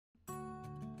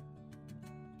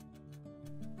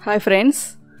Hi friends,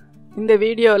 இந்த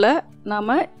வீடியோல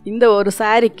நாம இந்த ஒரு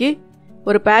சாரிக்கு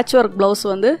ஒரு patchwork blouse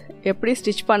வந்து எப்படி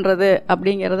ஸ்டிட்ச் பண்றது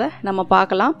அப்படிங்கறத நம்ம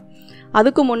பார்க்கலாம்.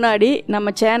 அதுக்கு முன்னாடி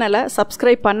நம்ம சேனலை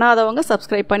சப்ஸ்கிரைப் பண்ணாதவங்க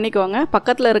சப்ஸ்கிரைப் பண்ணிக்கோங்க.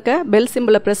 பக்கத்துல இருக்க பெல்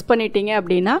சிம்பலை பிரஸ் பண்ணிட்டீங்க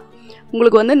அப்படினா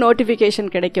உங்களுக்கு வந்து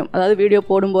நோட்டிஃபிகேஷன் கிடைக்கும். அதாவது வீடியோ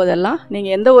போடும்போதெல்லாம் நீங்க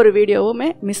எந்த ஒரு வீடியோவுமே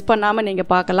மிஸ் பண்ணாம நீங்க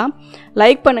பார்க்கலாம்.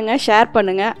 லைக் பண்ணுங்க, ஷேர்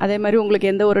பண்ணுங்க. அதே மாதிரி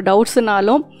உங்களுக்கு எந்த ஒரு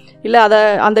டவுட்ஸ்னாலும் இல்ல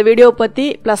அந்த வீடியோ பத்தி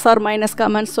ப்ளஸ் ஆர் மைனஸ்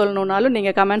கமெண்ட்ஸ் சொல்லணும்னாலும்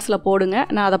நீங்க கமெண்ட்ஸ்ல போடுங்க.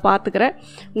 நான் அதை பார்த்துக்கிறேன்.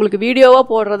 உங்களுக்கு வீடியோவா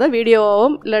போடுறத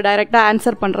வீடியோவாவும் இல்ல டைரக்டா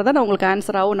ஆன்சர் பண்றத நான் உங்களுக்கு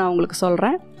ஆன்சராவும் நான் உங்களுக்கு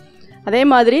சொல்றேன். அதே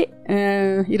மாதிரி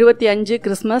 25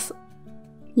 கிறிஸ்மஸ்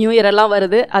நியூ இயர் எல்லாம்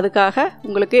வருது. அதுக்காக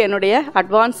உங்களுக்கு என்னுடைய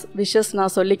அட்வான்ஸ் விஷஸ்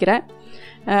நான் சொல்லிக்கிறேன்.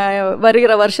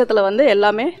 வருகிற வருஷத்தில் வந்து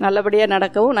எல்லாமே நல்லபடியாக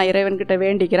நடக்கவும் நான் இறைவன்கிட்ட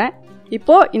வேண்டிக்கிறேன்.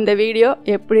 இப்போது இந்த வீடியோ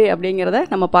எப்படி அப்படிங்கிறத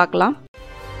நம்ம பார்க்கலாம்.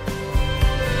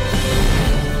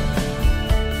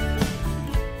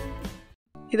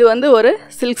 இது வந்து ஒரு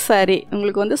சில்க் சாரீ.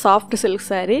 உங்களுக்கு வந்து சாஃப்ட் சில்க்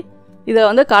சாரீ. இதில்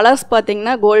வந்து கலர்ஸ்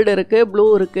பார்த்திங்கன்னா கோல்டு இருக்குது, ப்ளூ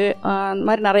இருக்குது, அந்த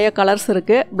மாதிரி நிறைய கலர்ஸ்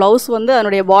இருக்குது. ப்ளவுஸ் வந்து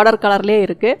அதனுடைய பார்டர் கலர்லேயே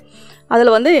இருக்குது.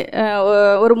 அதில் வந்து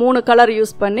ஒரு 3 கலர்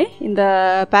யூஸ் பண்ணி இந்த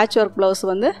பேட்ச் ஒர்க் ப்ளவுஸ்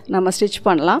வந்து நம்ம ஸ்டிச்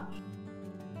பண்ணலாம்.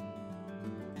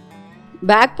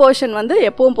 பேக் போர்ஷன் வந்து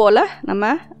எப்பவும் போல்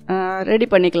நம்ம ரெடி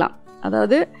பண்ணிக்கலாம்.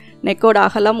 அதாவது நெக்கோட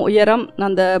அகலம், உயரம்,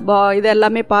 அந்த இது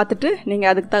எல்லாமே பார்த்துட்டு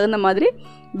நீங்கள் அதுக்கு தகுந்த மாதிரி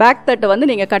பேக் தட்டை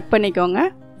வந்து நீங்கள் கட் பண்ணிக்கோங்க.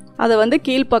 அதை வந்து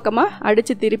கீழ்ப்பக்கமாக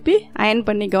அடித்து திருப்பி அயன்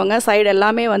பண்ணிக்கோங்க. சைடு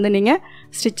எல்லாமே வந்து நீங்கள்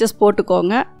ஸ்டிச்சஸ்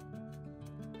போட்டுக்கோங்க.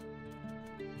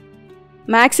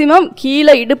 மேக்ஸிமம்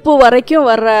கீழே இடுப்பு வரைக்கும்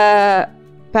வர்ற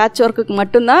பேட்ச் ஒர்க்குக்கு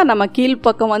மட்டும்தான் நம்ம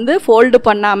கீழ்ப்பக்கம் வந்து ஃபோல்டு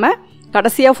பண்ணாமல்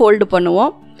கடைசியாக ஃபோல்டு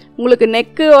பண்ணுவோம். உங்களுக்கு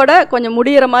நெக்கோட கொஞ்சம்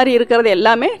முடிகிற மாதிரி இருக்கிறது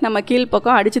எல்லாமே நம்ம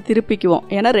கீழ்ப்பக்கம் அடித்து திருப்பிக்குவோம்.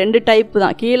 ஏன்னா 2 டைப்பு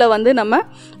தான். கீழே வந்து நம்ம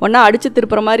ஒன்றா அடித்து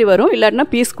திருப்புற மாதிரி வரும், இல்லாட்டினா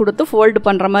பீஸ் கொடுத்து ஃபோல்டு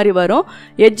பண்ணுற மாதிரி வரும்.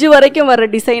 எட்ஜு வரைக்கும் வர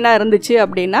டிசைனாக இருந்துச்சு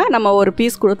அப்படின்னா நம்ம ஒரு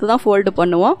பீஸ் கொடுத்து தான் ஃபோல்டு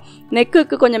பண்ணுவோம்.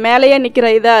 நெக்குக்கு கொஞ்சம் மேலேயே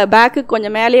நிற்கிற பேக்குக்கு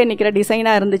கொஞ்சம் மேலேயே நிற்கிற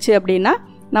டிசைனாக இருந்துச்சு அப்படின்னா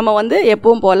நம்ம வந்து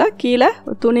எப்பவும் போல் கீழே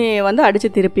துணியை வந்து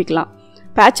அடித்து திருப்பிக்கலாம்.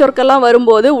 பேட்ச் ஒர்க்கெல்லாம்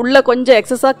வரும்போது உள்ளே கொஞ்சம்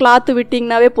எக்ஸஸாக கிளாத்து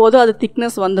விட்டிங்கனாவே போதும், அது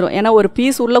திக்னஸ் வந்துடும். ஏன்னா ஒரு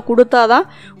பீஸ் உள்ளே கொடுத்தா தான்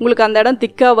உங்களுக்கு அந்த இடம்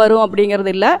திக்காக வரும்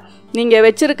அப்படிங்கிறது இல்லை. நீங்கள்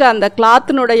வச்சுருக்க அந்த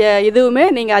கிளாத்தினுடைய இதுவுமே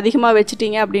நீங்கள் அதிகமாக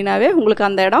வச்சிட்டிங்க அப்படின்னாவே உங்களுக்கு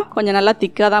அந்த இடம் கொஞ்சம் நல்லா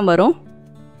திக்காக தான் வரும்.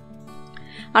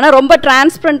 ஆனால் ரொம்ப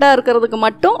டிரான்ஸ்பரண்ட்டாக இருக்கிறதுக்கு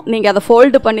மட்டும் நீங்கள் அதை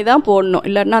ஃபோல்டு பண்ணி தான் போடணும்.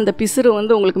 இல்லைன்னா அந்த பிசுறு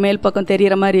வந்து உங்களுக்கு மேல் பக்கம்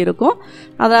தெரிகிற மாதிரி இருக்கும்.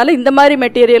 அதனால் இந்த மாதிரி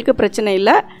மெட்டீரியலுக்கு பிரச்சனை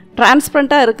இல்லை.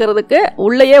 டிரான்ஸ்பரண்ட்டாக இருக்கிறதுக்கு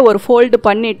உள்ளேயே ஒரு ஃபோல்டு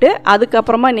பண்ணிவிட்டு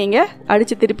அதுக்கப்புறமா நீங்கள்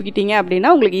அடித்து திருப்பிக்கிட்டீங்க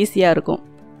அப்படின்னா உங்களுக்கு ஈஸியாக இருக்கும்.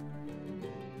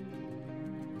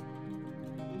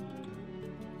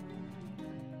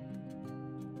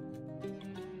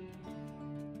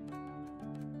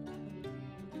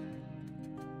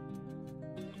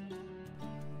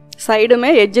 சைடுமே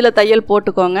எட்ஜில் தையல்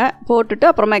போட்டுக்கோங்க. போட்டுட்டு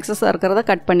அப்புறமா எக்ஸஸாக இருக்கிறத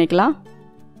கட் பண்ணிக்கலாம்.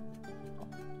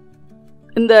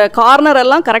 இந்த கார்னர்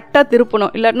எல்லாம் கரெக்டாக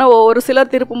திருப்பணும். இல்லாட்டினா ஒரு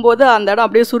சிலர் திருப்பும்போது அந்த இடம்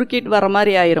அப்படியே சுருக்கிட்டு வர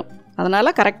மாதிரி ஆயிரும்.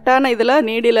 அதனால் கரெக்டான இதில்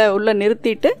நீடியில் உள்ளே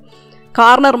நிறுத்திட்டு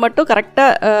கார்னர் மட்டும்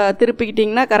கரெக்டாக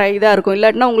திருப்பிக்கிட்டிங்கன்னா இதாக இருக்கும்.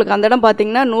 இல்லாட்டினா உங்களுக்கு அந்த இடம்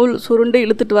பார்த்திங்கன்னா நூல் சுருண்டு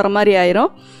இழுத்துட்டு வர மாதிரி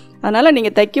ஆயிரும். அதனால்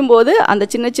நீங்கள் தைக்கும்போது அந்த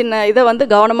சின்ன சின்ன இதை வந்து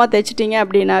கவனமாக தைச்சிட்டிங்க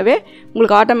அப்படின்னாவே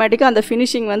உங்களுக்கு ஆட்டோமேட்டிக்காக அந்த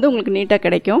ஃபினிஷிங் வந்து உங்களுக்கு நீட்டாக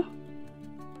கிடைக்கும்.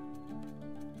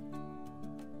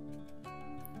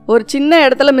 ஒரு சின்ன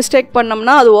இடத்துல மிஸ்டேக்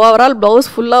பண்ணோம்னா அது ஓவரால் ப்ளவுஸ்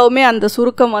ஃபுல்லாகவுமே அந்த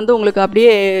சுருக்கம் வந்து உங்களுக்கு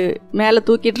அப்படியே மேலே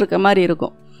தூக்கிட்டு இருக்க மாதிரி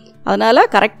இருக்கும். அதனால்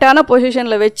கரெக்டான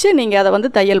பொசிஷனில் வச்சு நீங்கள் அதை வந்து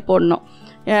தையல் போடணும்.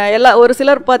 ஒரு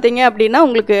சிலர் பார்த்தீங்க அப்படின்னா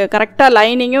உங்களுக்கு கரெக்டாக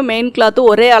லைனிங்கும் மெயின் கிளாத்தும்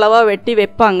ஒரே அளவாக வெட்டி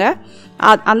வைப்பாங்க.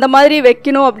 அந்த மாதிரி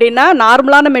வைக்கணும் அப்படின்னா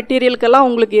நார்மலான மெட்டீரியலுக்கெல்லாம்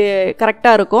உங்களுக்கு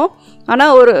கரெக்டாக இருக்கும்.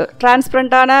 ஆனால் ஒரு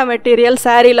டிரான்ஸ்பரண்ட்டான மெட்டீரியல்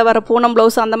சாரியில் வர பூனம்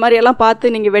ப்ளவுஸ் அந்த மாதிரியெல்லாம்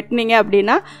பார்த்து நீங்கள் வெட்டினீங்க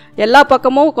அப்படின்னா எல்லா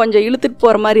பக்கமும் கொஞ்சம் இழுத்துட்டு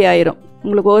போகிற மாதிரி ஆயிரும்.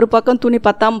 உங்களுக்கு ஒரு பக்கம் துணி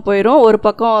பத்தாமல் போயிடும், ஒரு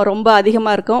பக்கம் ரொம்ப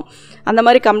அதிகமாக இருக்கும், அந்த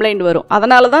மாதிரி கம்ப்ளைண்ட் வரும்.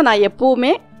 அதனால தான் நான்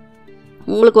எப்போவுமே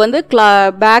உங்களுக்கு வந்து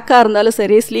பேக்காக இருந்தாலும்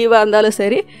சரி, ஸ்லீவாக இருந்தாலும்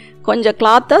சரி, கொஞ்சம்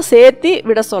கிளாத்தை சேர்த்து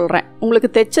விட சொல்கிறேன்.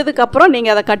 உங்களுக்கு தைச்சதுக்கப்புறம்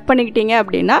நீங்கள் அதை கட் பண்ணிக்கிட்டீங்க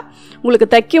அப்படின்னா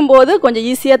உங்களுக்கு தைக்கும்போது கொஞ்சம்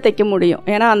ஈஸியாக தைக்க முடியும்.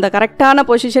 ஏன்னா அந்த கரெக்டான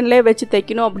பொசிஷன்லேயே வச்சு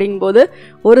தைக்கணும் அப்படிங்கும்போது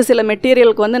ஒரு சில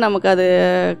மெட்டீரியலுக்கு வந்து நமக்கு அது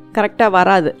கரெக்டாக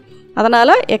வராது.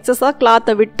 அதனால் எக்ஸஸாக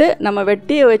கிளாத்தை விட்டு நம்ம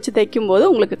வெட்டி வச்சு தைக்கும்போது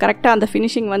உங்களுக்கு கரெக்டாக அந்த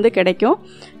ஃபினிஷிங் வந்து கிடைக்கும்.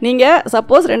 நீங்கள்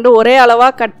சப்போஸ் 2 ஒரே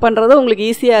அளவாக கட் பண்ணுறது உங்களுக்கு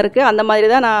ஈஸியாக இருக்குது, அந்த மாதிரி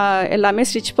தான் நான் எல்லாமே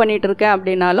ஸ்டிச் பண்ணிகிட்டு இருக்கேன்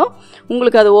அப்படின்னாலும்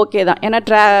உங்களுக்கு அது ஓகே தான். ஏன்னா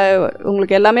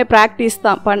உங்களுக்கு எல்லாமே ப்ராக்டிஸ்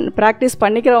தான். ப்ராக்டிஸ்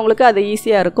பண்ணிக்கிறவங்களுக்கு அது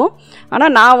ஈஸியாக இருக்கும்.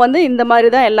 ஆனால் நான் வந்து இந்த மாதிரி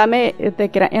தான் எல்லாமே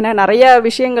தைக்கிறேன். ஏன்னா நிறைய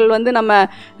விஷயங்கள் வந்து நம்ம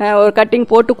ஒரு கட்டிங்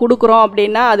போட்டு கொடுக்குறோம்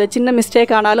அப்படின்னா அது சின்ன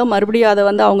மிஸ்டேக் ஆனாலும் மறுபடியும் அதை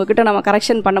வந்து அவங்கக்கிட்ட நம்ம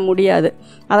கரெக்ஷன் பண்ண முடியாது.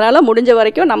 அதனால் முடிஞ்ச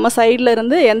வரைக்கும் நம்ம சைடில்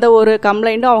இருந்து எந்த ஒரு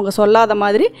கம்ப்ளைண்ட்டும் அவங்க சொல்லாத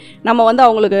மாதிரி நம்ம வந்து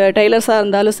அவங்களுக்கு டெய்லர்ஸாக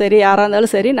இருந்தாலும் சரி யாராக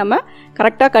இருந்தாலும் சரி நம்ம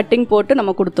கரெக்டாக கட்டிங் போட்டு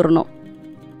நம்ம கொடுத்துடணும்.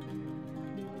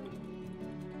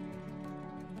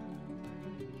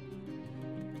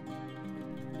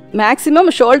 மேக்ஸிமம்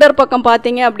ஷோல்டர் பக்கம்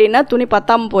பார்த்தீங்க அப்படின்னா துணி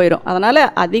பத்தாமல் போயிடும். அதனால்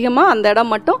அதிகமாக அந்த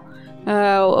இடம் மட்டும்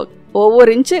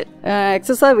ஒவ்வொரு இன்ச்சு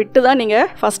எக்ஸஸாக விட்டு தான் நீங்கள்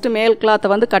ஃபஸ்ட்டு மேல் கிளாத்தை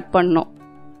வந்து கட் பண்ணணும்.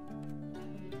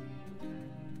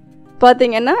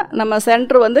 பார்த்திங்கன்னா நம்ம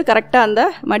சென்ட்ரு வந்து கரெக்டாக அந்த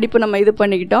மடிப்பு நம்ம இது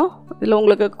பண்ணிக்கிட்டோம். இதில்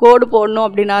உங்களுக்கு கோடு போடணும்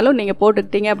அப்படின்னாலும் நீங்கள்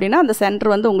போட்டுக்கிட்டீங்க அப்படின்னா அந்த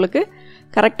சென்ட்ரு வந்து உங்களுக்கு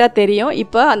கரெக்டாக தெரியும்.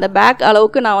 இப்போ அந்த பேக்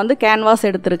அளவுக்கு நான் வந்து கேன்வாஸ்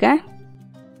எடுத்திருக்கேன்.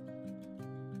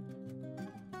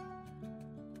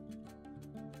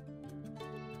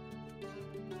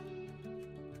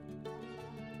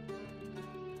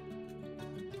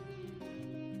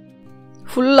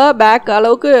 ஃபுல்லாக பேக்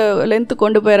அளவுக்கு லென்த்து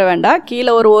கொண்டு போயிட வேண்டாம்.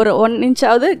 கீழே ஒரு 1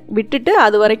 இன்ச்சாவது விட்டுட்டு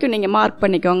அது வரைக்கும் நீங்கள் மார்க்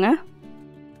பண்ணிக்கோங்க.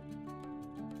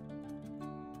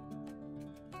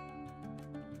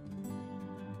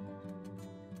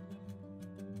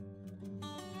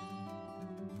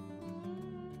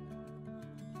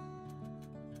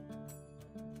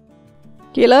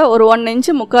 கீழே ஒரு 1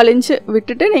 இன்ச்சு 3/4 இன்ச்சு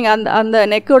விட்டுட்டு நீங்கள் அந்த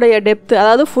நெக்கோடைய டெப்த்து,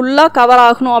 அதாவது ஃபுல்லாக கவர்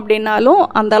ஆகணும் அப்படின்னாலும்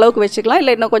அந்த அளவுக்கு வச்சுக்கலாம்.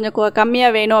 இல்லை இன்னும் கொஞ்சம்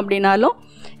கம்மியாக வேணும் அப்படின்னாலும்,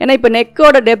 ஏன்னா இப்போ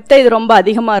நெக்கோட டெப்த்தே இது ரொம்ப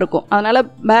அதிகமாக இருக்கும். அதனால்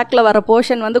பேக்கில் வர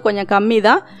போர்ஷன் வந்து கொஞ்சம் கம்மி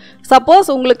தான்.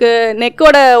 சப்போஸ் உங்களுக்கு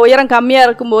நெக்கோட உயரம் கம்மியாக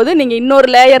இருக்கும்போது நீங்கள் இன்னொரு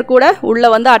லேயர் கூட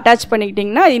உள்ளே வந்து அட்டாச்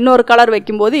பண்ணிக்கிட்டிங்கன்னா இன்னொரு கலர்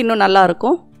வைக்கும்போது இன்னும்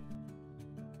நல்லாயிருக்கும்.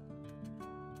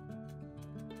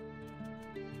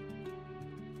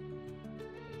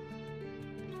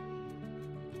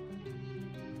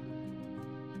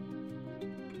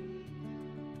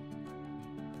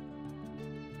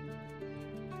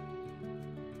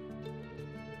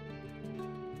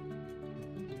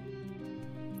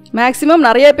 மேக்ஸிமம்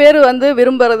நிறைய பேர் வந்து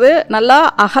விரும்புகிறது நல்லா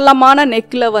அகலமான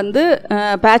நெக்கில் வந்து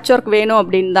பேட்ச் ஒர்க் வேணும்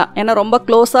அப்படின்னு தான். ஏன்னா ரொம்ப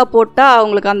க்ளோஸாக போட்டால்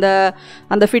அவங்களுக்கு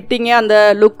அந்த ஃபிட்டிங்கு அந்த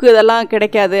லுக்கு இதெல்லாம்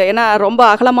கிடைக்காது. ஏன்னா ரொம்ப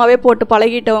அகலமாகவே போட்டு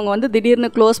பழகிட்டவங்க வந்து திடீர்னு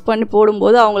க்ளோஸ் பண்ணி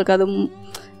போடும்போது அவங்களுக்கு அது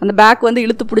அந்த பேக் வந்து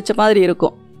இழுத்து பிடிச்ச மாதிரி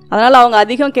இருக்கும். அதனால் அவங்க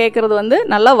அதிகம் கேட்குறது வந்து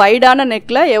நல்லா வைடான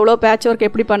நெக்கில் எவ்வளோ பேட்ச் ஒர்க்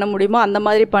எப்படி பண்ண முடியுமோ அந்த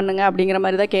மாதிரி பண்ணுங்கள் அப்படிங்கிற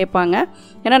மாதிரி தான் கேட்பாங்க.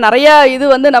 ஏன்னா நிறையா இது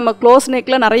வந்து நம்ம க்ளோஸ்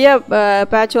நெக்கில் நிறைய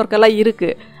பேட்ச் ஒர்க் எல்லாம்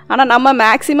இருக்குது. ஆனால் நம்ம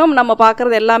மேக்ஸிமம் நம்ம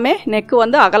பார்க்குறது எல்லாமே நெக்கு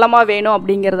வந்து அகலமாக வேணும்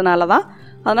அப்படிங்கிறதுனால தான்.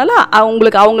 அதனால்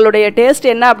அவங்களுடைய டேஸ்ட்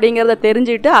என்ன அப்படிங்கிறத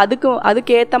தெரிஞ்சுக்கிட்டு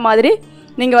அதுக்கு ஏற்ற மாதிரி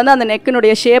நீங்கள் வந்து அந்த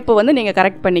நெக்கினுடைய ஷேப்பை வந்து நீங்கள்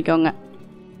கரெக்ட் பண்ணிக்கோங்க.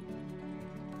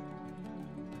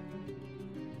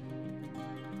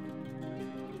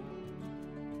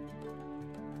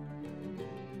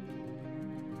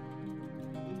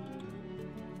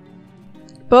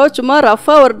 இப்போ சும்மா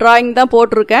ரஃபாக ஒரு ட்ராயிங் தான்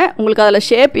போட்டிருக்கேன். உங்களுக்கு அதில்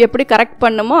ஷேப் எப்படி கரெக்ட்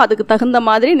பண்ணுமோ அதுக்கு தகுந்த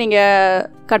மாதிரி நீங்கள்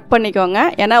கட் பண்ணிக்கோங்க.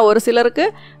 ஏன்னா ஒரு சிலருக்கு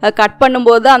கட்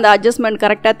பண்ணும்போது தான் அந்த அட்ஜஸ்ட்மெண்ட்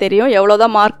கரெக்டாக தெரியும். எவ்வளோ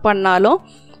தான் மார்க் பண்ணாலும்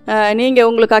நீங்கள்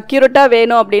உங்களுக்கு அக்யூரேட்டாக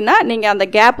வேணும் அப்படின்னா நீங்கள் அந்த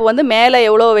கேப் வந்து மேலே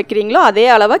எவ்வளோ வைக்கிறீங்களோ அதே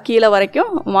அளவை கீழே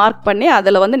வரைக்கும் மார்க் பண்ணி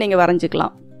அதில் வந்து நீங்கள்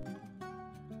வரைஞ்சிக்கலாம்.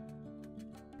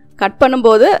 கட்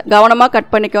பண்ணும்போது கவனமாக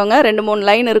கட் பண்ணிக்கோங்க. 2-3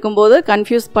 லைன் இருக்கும்போது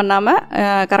கன்ஃபியூஸ் பண்ணாமல்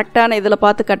கரெக்டான இதில்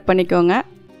பார்த்து கட் பண்ணிக்கோங்க.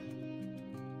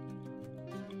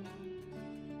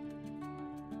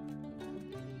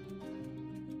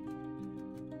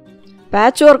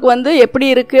 பேட்ச் ஒர்க் வந்து எப்படி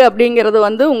இருக்குது அப்படிங்கிறது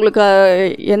வந்து உங்களுக்கு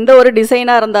எந்த ஒரு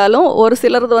டிசைனாக இருந்தாலும் ஒரு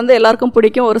சிலரது வந்து எல்லாருக்கும்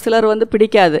பிடிக்கும், ஒரு சிலர் வந்து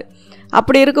பிடிக்காது.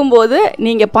 அப்படி இருக்கும்போது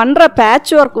நீங்கள் பண்ணுற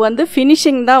பேட்ச் ஒர்க் வந்து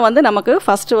ஃபினிஷிங் தான் வந்து நமக்கு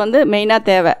ஃபஸ்ட்டு வந்து மெயினாக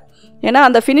தேவை. ஏன்னா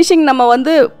அந்த ஃபினிஷிங் நம்ம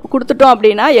வந்து கொடுத்துட்டோம்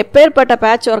அப்படின்னா எப்பேற்பட்ட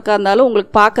பேட்ச் ஒர்க்காக இருந்தாலும்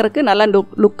உங்களுக்கு பார்க்குறக்கு நல்ல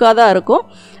லுக்காக தான் இருக்கும்.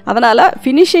 அதனால்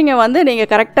ஃபினிஷிங்கை வந்து நீங்கள்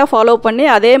கரெக்டாக ஃபாலோ பண்ணி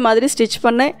அதே மாதிரி ஸ்டிச்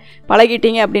பண்ணி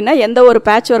பழகிட்டீங்க அப்படின்னா எந்த ஒரு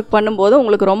பேட்ச் ஒர்க் பண்ணும்போது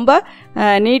உங்களுக்கு ரொம்ப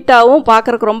நீட்டாகவும்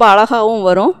பார்க்குறக்கு ரொம்ப அழகாகவும்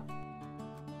வரும்.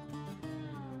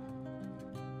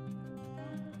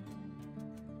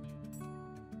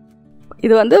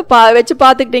 இது வந்து வச்சு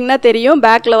பார்த்துக்கிட்டிங்கன்னா தெரியும்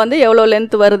பேக்கில் வந்து எவ்வளோ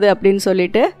லென்த் வருது அப்படின்னு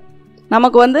சொல்லிட்டு.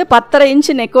 நமக்கு வந்து 10.5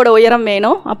 இன்ச்சு நெக்கோட உயரம்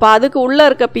வேணும். அப்போ அதுக்கு உள்ளே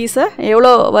இருக்க பீஸை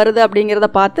எவ்வளோ வருது அப்படிங்கிறத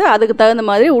பார்த்து அதுக்கு தகுந்த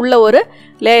மாதிரி உள்ள ஒரு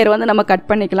லேயர் வந்து நம்ம கட்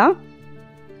பண்ணிக்கலாம்.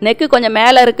 நெக்கு கொஞ்சம்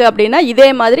மேலே இருக்குது அப்படின்னா இதே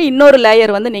மாதிரி இன்னொரு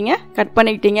லேயர் வந்து நீங்கள் கட்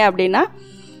பண்ணிக்கிட்டீங்க அப்படின்னா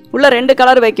உள்ள 2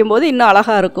 கலர் வைக்கும்போது இன்னும்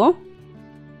அழகாக இருக்கும்.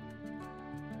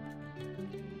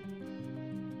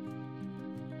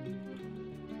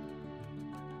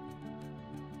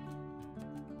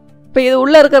 இப்போ இது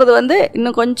உள்ளே இருக்கிறது வந்து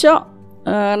இன்னும் கொஞ்சம்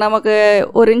நமக்கு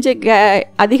 1 இன்ச்சு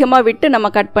அதிகமாக விட்டு நம்ம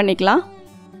கட் பண்ணிக்கலாம்.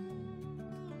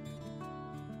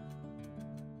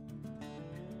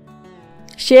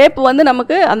 ஷேப் வந்து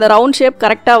நமக்கு அந்த ரவுண்ட் ஷேப்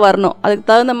கரெக்டாக வரணும். அதுக்கு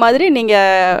தகுந்த மாதிரி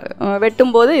நீங்கள்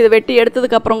வெட்டும்போது இது வெட்டி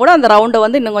எடுத்ததுக்கப்புறம் கூட அந்த ரவுண்டை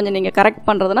வந்து இன்னும் கொஞ்சம் நீங்கள் கரெக்ட்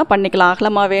பண்ணுறதுனா பண்ணிக்கலாம்.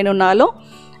 அகலமாக வேணும்னாலும்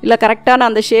இல்லை கரெக்டான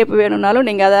அந்த ஷேப் வேணும்னாலும்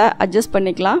நீங்கள் அதை அட்ஜஸ்ட்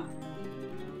பண்ணிக்கலாம்.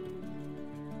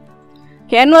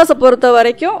 கேன்வாஸை பொறுத்த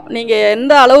வரைக்கும் நீங்கள்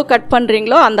எந்த அளவு கட்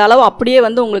பண்ணுறீங்களோ அந்த அளவு அப்படியே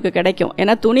வந்து உங்களுக்கு கிடைக்கும்.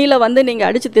 ஏன்னா துணியில் வந்து நீங்கள்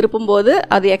அடித்து திருப்பும்போது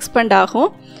அது எக்ஸ்பெண்ட் ஆகும்.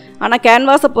 ஆனால்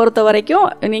கேன்வாஸை பொறுத்த வரைக்கும்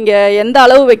நீங்கள் எந்த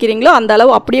அளவு வைக்கிறீங்களோ அந்த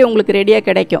அளவு அப்படியே உங்களுக்கு ரெடியாக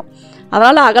கிடைக்கும்.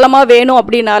 அதனால் அகலமாக வேணும்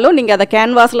அப்படின்னாலும் நீங்கள் அதை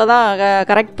கேன்வாஸில் தான்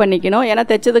கரெக்ட் பண்ணிக்கணும். ஏன்னா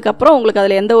தைச்சதுக்கப்புறம் உங்களுக்கு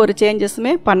அதில் எந்த ஒரு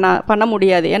சேஞ்சஸுமே பண்ண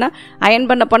முடியாது. ஏன்னா அயன்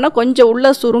பண்ண கொஞ்சம்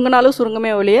உள்ளே சுருங்கினாலும்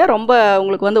சுருங்குமே ஒழிய ரொம்ப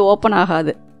உங்களுக்கு வந்து ஓப்பன்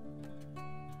ஆகாது.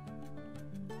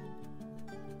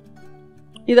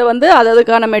 இதை வந்து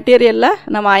அதுக்கான மெட்டீரியலில்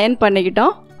நம்ம அயன்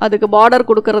பண்ணிக்கிட்டோம். அதுக்கு பார்டர்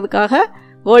கொடுக்கறதுக்காக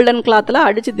கோல்டன் கிளாத்தில்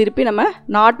அடித்து திருப்பி நம்ம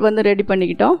நாட் வந்து ரெடி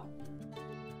பண்ணிக்கிட்டோம்.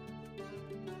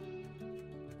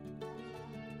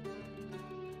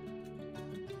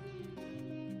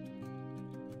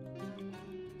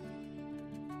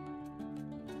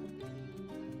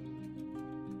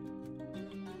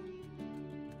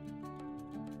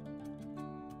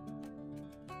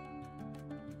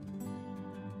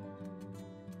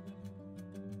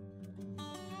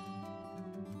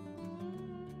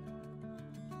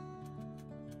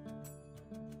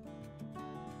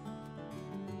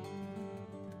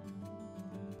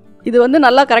 இது வந்து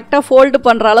நல்லா கரெக்டாக ஃபோல்டு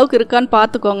பண்ணுற அளவுக்கு இருக்கான்னு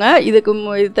பார்த்துக்கோங்க.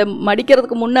 இதை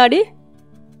மடிக்கிறதுக்கு முன்னாடி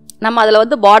நம்ம அதில்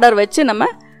வந்து பார்டர் வச்சு நம்ம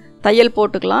தையல்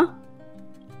போட்டுக்கலாம்.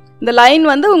 இந்த லைன்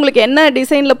வந்து உங்களுக்கு என்ன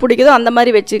டிசைனில் பிடிக்குதோ அந்த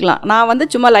மாதிரி வச்சுக்கலாம். நான் வந்து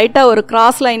சும்மா லைட்டாக ஒரு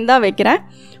கிராஸ் லைன் தான் வைக்கிறேன்.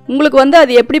 உங்களுக்கு வந்து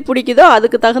அது எப்படி பிடிக்குதோ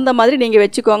அதுக்கு தகுந்த மாதிரி நீங்கள்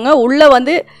வச்சுக்கோங்க. உள்ளே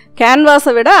வந்து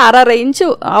கேன்வாஸை விட 1/2 இன்ச்சு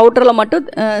அவுட்டரில் மட்டும்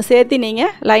சேர்த்து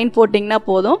நீங்கள் லைன் போட்டிங்கன்னா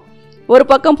போதும். ஒரு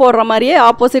பக்கம் போடுற மாதிரியே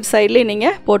ஆப்போசிட் சைட்லேயும்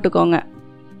நீங்கள் போட்டுக்கோங்க.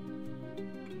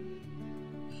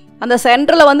 அந்த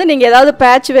சென்டரில் வந்து நீங்கள் ஏதாவது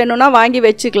பேட்ச் வேணும்னா வாங்கி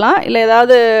வச்சுக்கலாம். இல்லை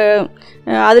ஏதாவது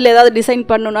அதில் ஏதாவது டிசைன்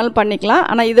பண்ணணுன்னாலும் பண்ணிக்கலாம்.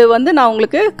 ஆனால் இது வந்து நான்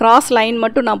உங்களுக்கு கிராஸ் லைன்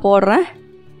மட்டும் நான் போடுறேன்.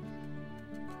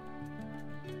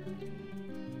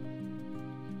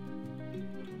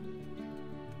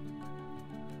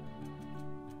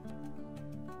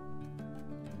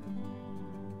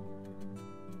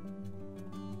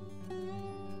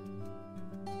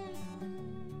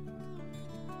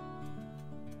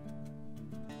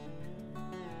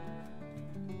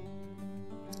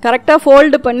 கரெக்டாக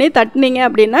ஃபோல்டு பண்ணி தட்டினீங்க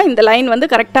அப்படின்னா இந்த லைன்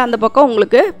வந்து கரெக்டாக அந்த பக்கம்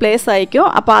உங்களுக்கு ப்ளேஸ்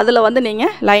ஆகிக்கும். அப்போ அதில் வந்து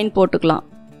நீங்கள் லைன் போட்டுக்கலாம்.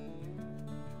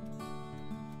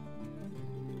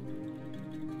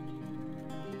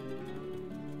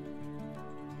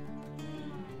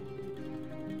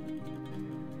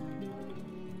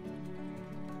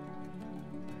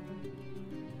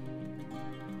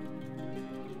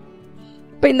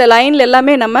 இப்போ இந்த லைனில்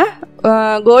எல்லாமே நம்ம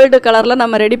கோல்டு கலரில்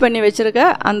நம்ம ரெடி பண்ணி வச்சுருக்க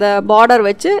அந்த பார்டர்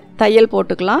வச்சு தையல்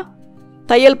போட்டுக்கலாம்.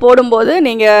 தையல் போடும்போது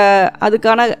நீங்கள்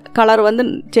அதுக்கான கலர் வந்து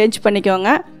சேஞ்ச் பண்ணிக்கோங்க.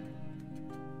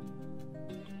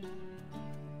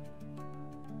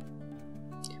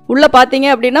 உள்ளே பார்த்தீங்க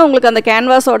அப்படின்னா உங்களுக்கு அந்த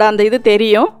கேன்வாஸோட அந்த இது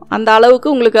தெரியும். அந்த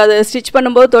அளவுக்கு உங்களுக்கு அது ஸ்டிச்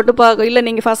பண்ணும்போது தொட்டு பார்க்க, இல்லை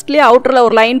நீங்கள் ஃபஸ்ட்லேயே அவுட்டரில்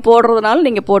ஒரு லைன் போடுறதுனால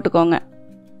நீங்கள் போட்டுக்கோங்க.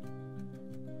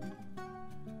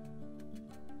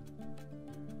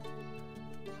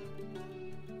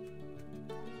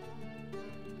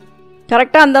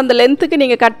 கரெக்டாக அந்த லென்த்துக்கு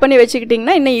நீங்கள் கட் பண்ணி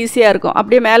வச்சுக்கிட்டிங்கன்னா இன்னும் ஈஸியாக இருக்கும்.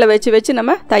 அப்படியே மேலே வச்சு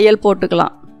நம்ம தையல்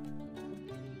போட்டுக்கலாம்.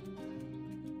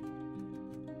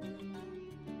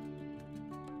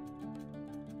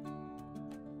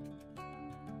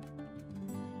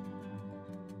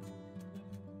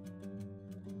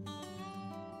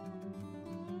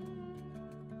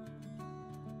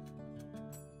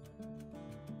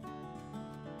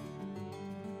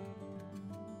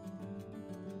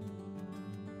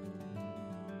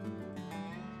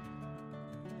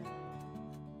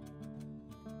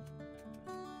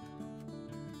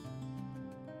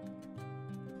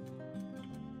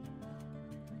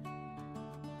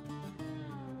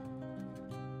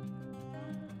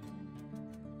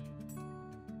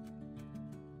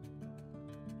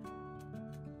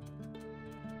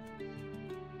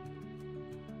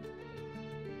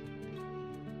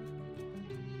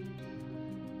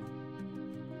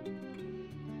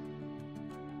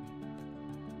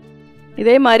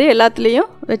 இதே மாதிரி எல்லாத்துலேயும்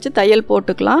வச்சு தையல்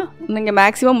போட்டுக்கலாம். நீங்கள்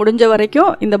மேக்ஸிமம் முடிஞ்ச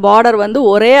வரைக்கும் இந்த பார்டர் வந்து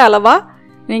ஒரே அளவாக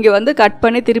நீங்கள் வந்து கட்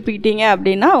பண்ணி திருப்பிக்கிட்டீங்க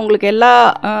அப்படின்னா உங்களுக்கு எல்லா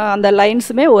அந்த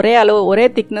லைன்ஸுமே ஒரே அளவு ஒரே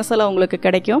திக்னஸில் உங்களுக்கு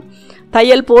கிடைக்கும்.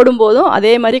 தையல் போடும்போதும்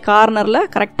அதே மாதிரி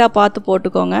கார்னரில் கரெக்டாக பார்த்து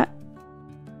போட்டுக்கோங்க.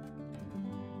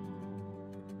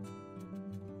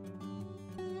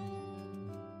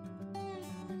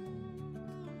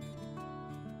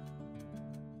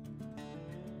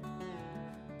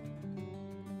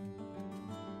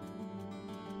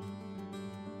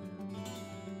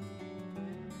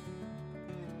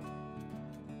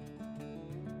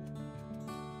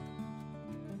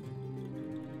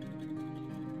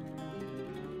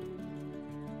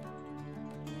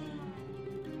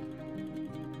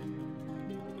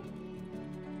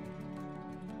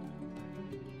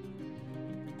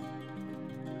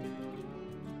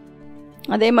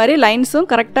 அதே மாதிரி லைன்ஸும்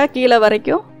கரெக்டாக கீழே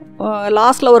வரைக்கும்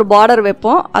லாஸ்ட்டில் ஒரு பார்டர்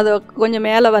வைப்போம், அது கொஞ்சம்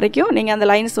மேலே வரைக்கும் நீங்கள் அந்த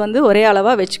லைன்ஸ் வந்து ஒரே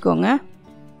அளவாக வச்சுக்கோங்க.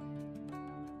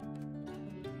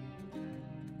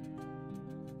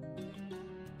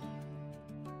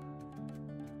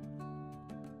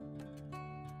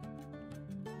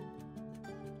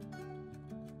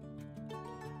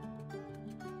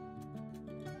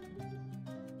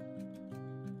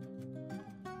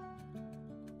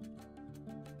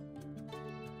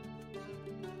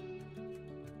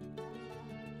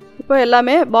 இப்போ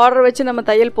எல்லாமே பார்டர் வச்சு நம்ம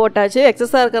தையல் போட்டாச்சு.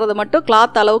 எக்ஸஸாக இருக்கிறத மட்டும்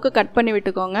கிளாத் அளவுக்கு கட் பண்ணி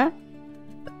விட்டுக்கோங்க.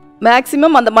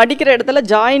 மேக்ஸிமம் அந்த மடிக்கிற இடத்துல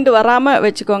ஜாயிண்ட் வராமல்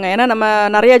வச்சுக்கோங்க. ஏன்னா நம்ம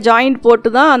நிறைய ஜாயிண்ட்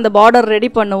போட்டு தான் அந்த பார்டர் ரெடி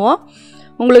பண்ணுவோம்.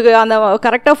 உங்களுக்கு அந்த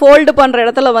கரெக்டாக ஃபோல்டு பண்ணுற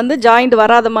இடத்துல வந்து ஜாயிண்ட்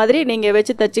வராத மாதிரி நீங்கள்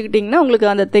வச்சு தைச்சிக்கிட்டிங்கன்னா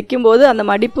உங்களுக்கு அந்த தைக்கும்போது அந்த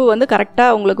மடிப்பு வந்து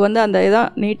கரெக்டாக உங்களுக்கு வந்து அந்த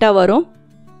இதான் நீட்டாக வரும்.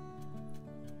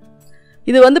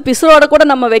 இது வந்து பிசுரோட கூட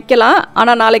நம்ம வைக்கலாம்.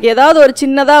 ஆனால் நாளைக்கு ஏதாவது ஒரு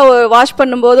சின்னதாக வாஷ்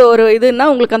பண்ணும்போது ஒரு இதுன்னா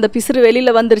உங்களுக்கு அந்த பிசுறு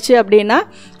வெளியில் வந்துருச்சு அப்படின்னா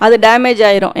அது டேமேஜ்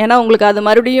ஆயிரும். ஏன்னா உங்களுக்கு அது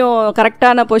மறுபடியும்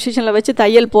கரெக்டான பொசிஷனில் வச்சு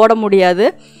தையல் போட முடியாது.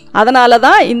 அதனால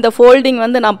தான் இந்த ஃபோல்டிங்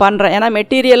வந்து நான் பண்ணுறேன். ஏன்னா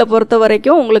மெட்டீரியலை பொறுத்த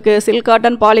வரைக்கும் உங்களுக்கு சில்க்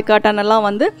காட்டன், பாலி காட்டன் எல்லாம்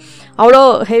வந்து அவ்வளோ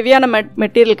ஹெவியான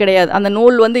மெட்டீரியல் கிடையாது. அந்த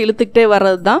நூல் வந்து இழுத்துக்கிட்டே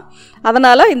வர்றது தான்.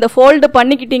 அதனால் இந்த ஃபோல்டு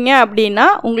பண்ணிக்கிட்டீங்க அப்படின்னா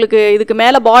உங்களுக்கு இதுக்கு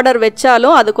மேலே பார்டர்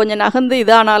வச்சாலும் அது கொஞ்சம் நகர்ந்து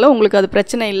இதானாலும் உங்களுக்கு அது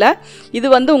பிரச்சனை இல்லை. இது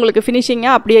வந்து உங்களுக்கு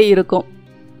ஃபினிஷிங்காக அப்படியே இருக்கும்.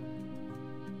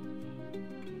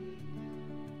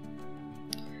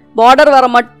 பார்டர் வர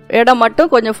இடம்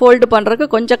மட்டும் கொஞ்சம் ஃபோல்டு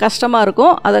பண்ணுறதுக்கு கொஞ்சம் கஷ்டமாக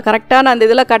இருக்கும். அதை கரெக்டான அந்த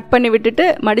இதில் கட் பண்ணி விட்டுட்டு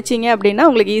மடிச்சிங்க அப்படின்னா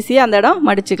உங்களுக்கு ஈஸியாக அந்த இடம்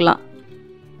மடிச்சுக்கலாம்.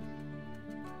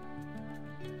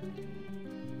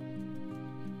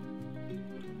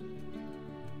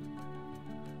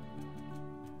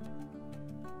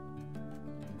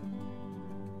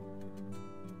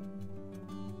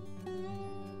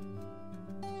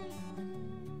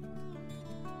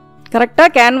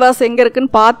 கரெக்டாக கேன்வாஸ் எங்கே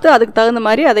இருக்குன்னு பார்த்து அதுக்கு தகுந்த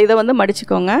மாதிரி அதை இதை வந்து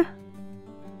மடிச்சுக்கோங்க.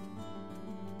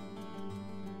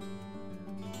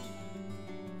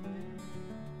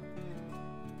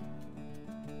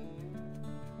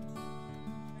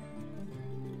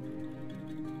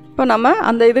 இப்போ நம்ம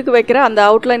அந்த இதுக்கு வைக்கிற அந்த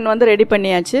அவுட்லைன் வந்து ரெடி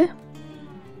பண்ணியாச்சு.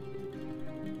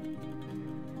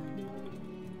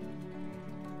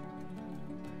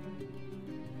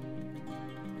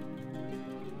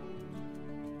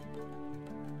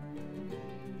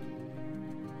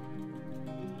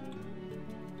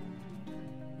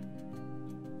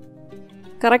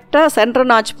 கரெக்டாக சென்டர்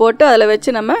நாச் போட்டு அதில் வச்சு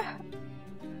நம்ம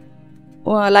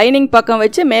லைனிங் பக்கம்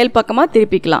வச்சு மேல் பக்கமாக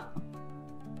திருப்பிக்கலாம்.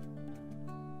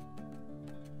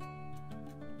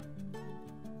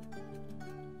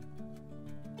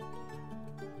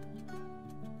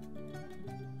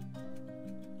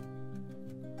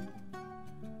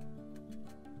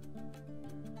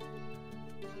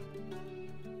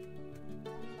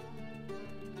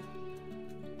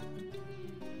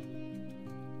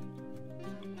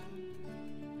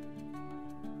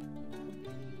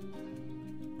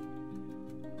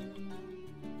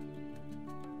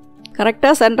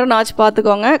 கரெக்டாக சென்டர் நாச்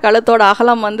பார்த்துக்கோங்க. கழுத்தோட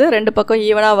அகலம் வந்து 2 பக்கம்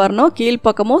ஈவனாக வரணும். கீழ்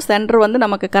பக்கமும் சென்டர் வந்து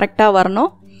நமக்கு கரெக்டாக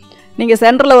வரணும். நீங்கள்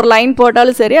சென்டரில் ஒரு லைன்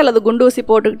போட்டாலும் சரி அல்லது குண்டூசி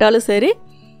போட்டுக்கிட்டாலும் சரி,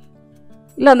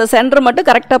 இல்லை அந்த சென்டர் மட்டும்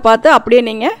கரெக்டாக பார்த்து அப்படியே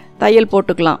நீங்கள் தையல்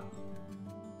போட்டுக்கலாம்.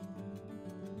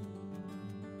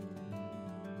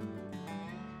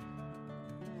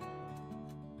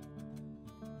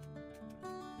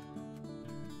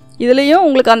 இதுலேயும்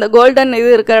உங்களுக்கு அந்த கோல்டன் இது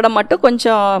இருக்கிற இடம் மட்டும்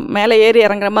கொஞ்சம் மேலே ஏறி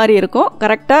இறங்குற மாதிரி இருக்கும்.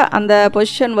 கரெக்டாக அந்த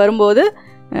பொசிஷன் வரும்போது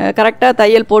கரெக்டாக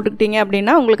தையல் போட்டுக்கிட்டீங்க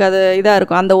அப்படின்னா உங்களுக்கு அது இதாக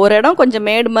இருக்கும். அந்த ஒரு இடம் கொஞ்சம்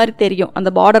மேடு மாதிரி தெரியும், அந்த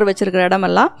பார்டர் வச்சுருக்கிற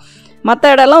இடமெல்லாம்.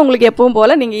 மற்ற இடம்லாம் உங்களுக்கு எப்பவும்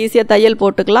போல் நீங்கள் ஈஸியாக தையல்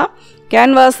போட்டுக்கலாம்.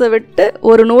 கேன்வாஸை விட்டு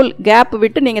ஒரு நூல் கேப்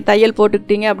விட்டு நீங்கள் தையல்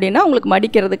போட்டுக்கிட்டீங்க அப்படின்னா உங்களுக்கு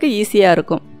மடிக்கிறதுக்கு ஈஸியாக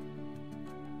இருக்கும்.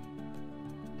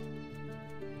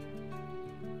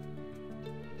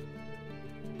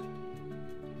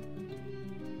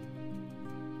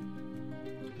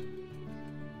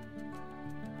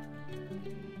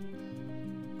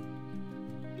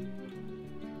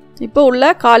 இப்போ உள்ள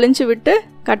 1/4 இன்ச்சு விட்டு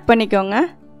கட் பண்ணிக்கோங்க.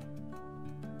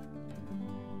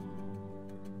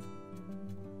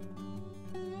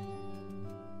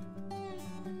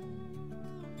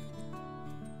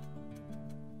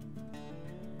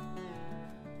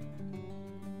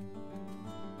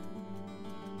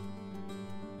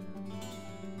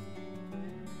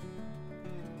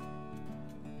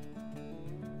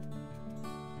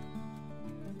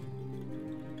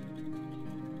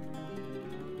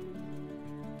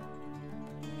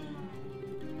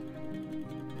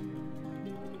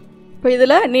 இப்போ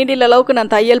இதில் நீடில் அளவுக்கு நான்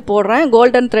தையல் போடுறேன்.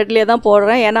 கோல்டன் த்ரெட்லேயே தான்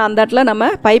போடுறேன். ஏன்னா அந்த இடத்துல நம்ம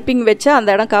பைப்பிங் வச்சா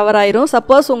அந்த இடம் கவர் ஆயிரும்.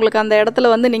 சப்போஸ் உங்களுக்கு அந்த இடத்துல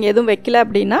வந்து நீங்கள் எதுவும் வைக்கல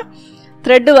அப்படின்னா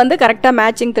த்ரெட்டு வந்து கரெக்டாக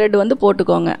மேட்சிங் த்ரெட் வந்து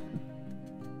போட்டுக்கோங்க.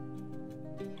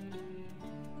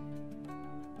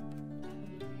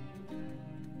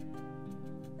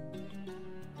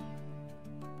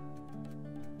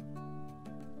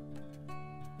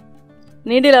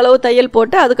 நீடில் அளவு தையல்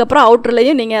போட்டு அதுக்கப்புறம்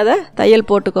அவுட்டர்லேயும் நீங்கள் அதை தையல்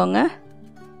போட்டுக்கோங்க.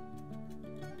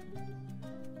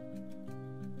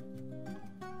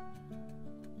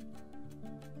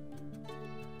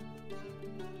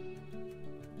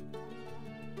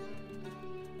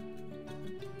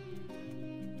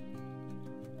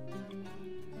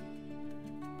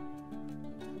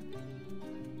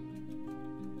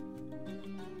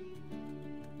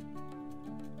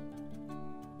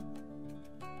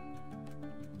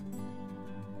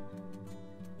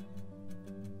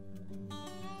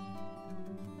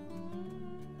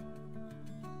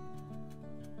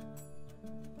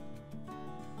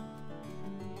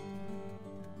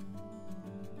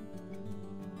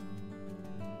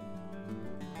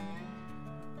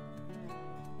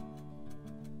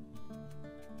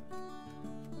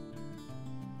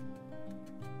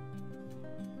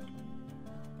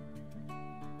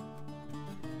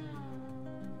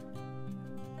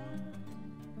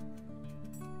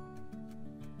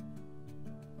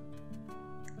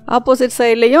 ஆப்போசிட்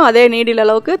சைட்லேயும் அதே நீடில்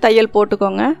அளவுக்கு தையல்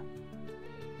போட்டுக்கோங்க.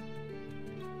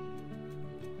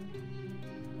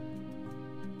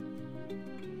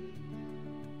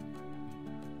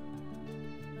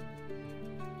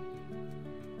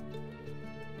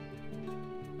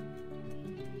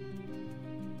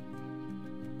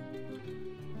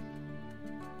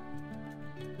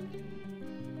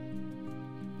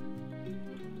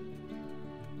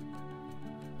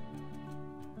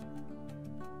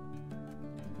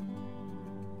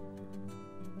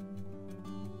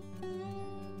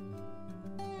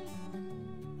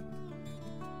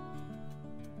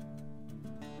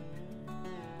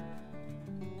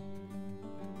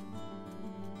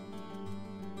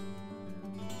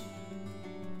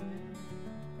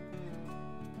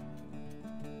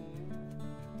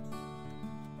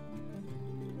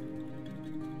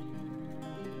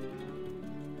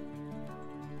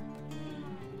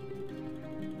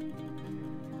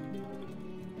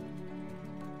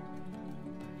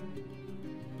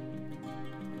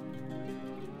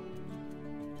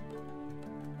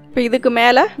 இப்போ இதுக்கு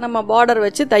மேலே நம்ம பார்டர்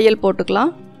வச்சு தையல்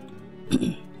போட்டுக்கலாம்.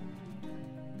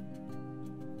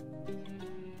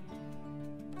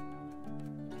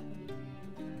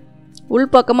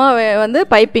 உள்பக்கமாக வந்து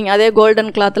பைப்பிங் அதே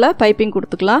கோல்டன் கிளாத்தில் பைப்பிங்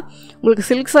கொடுத்துக்கலாம். உங்களுக்கு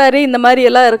சில்க் சாரீ இந்த மாதிரி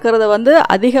எல்லாம் இருக்கிறத வந்து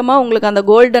அதிகமாக உங்களுக்கு அந்த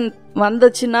கோல்டன்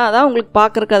வந்துச்சுன்னா தான் உங்களுக்கு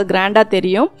பார்க்குறக்கு அது கிராண்டாக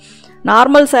தெரியும்.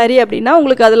 நார்மல் சாரீ அப்படின்னா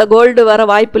உங்களுக்கு அதில் கோல்டு வர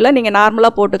வாய்ப்பு இல்லை, நீங்கள்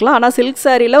நார்மலாக போட்டுக்கலாம். ஆனால் சில்க்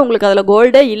சாரியில் உங்களுக்கு அதில்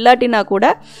கோல்டே இல்லாட்டினா கூட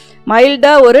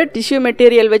மைல்டாக ஒரு டிஷ்யூ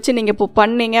மெட்டீரியல் வச்சு நீங்கள் இப்போ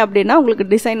பண்ணிங்க அப்படின்னா உங்களுக்கு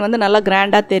டிசைன் வந்து நல்லா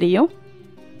கிராண்டாக தெரியும்.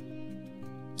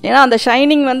 ஏன்னா அந்த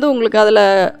ஷைனிங் வந்து உங்களுக்கு அதில்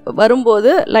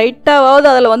வரும்போது லைட்டாவது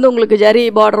அதில் வந்து உங்களுக்கு ஜரி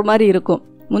பார்டர் மாதிரி இருக்கும்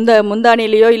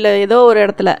முந்தானிலேயோ இல்லை ஏதோ ஒரு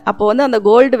இடத்துல. அப்போ வந்து அந்த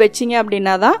கோல்டு வச்சிங்க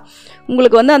அப்படின்னா தான்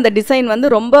உங்களுக்கு வந்து அந்த டிசைன் வந்து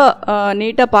ரொம்ப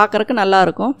நீட்டாக பார்க்குறக்கு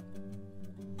நல்லாயிருக்கும்.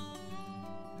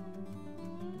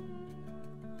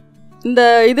 இந்த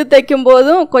இது தைக்கும்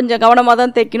போதும் கொஞ்சம் கவனமாக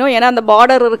தான் தைக்கணும். ஏன்னா அந்த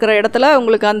பார்டர் இருக்கிற இடத்துல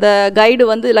உங்களுக்கு அந்த கைடு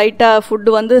வந்து லைட்டாக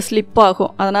ஃபுட்டு வந்து ஸ்லிப்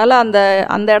ஆகும். அதனால்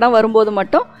அந்த இடம் வரும்போது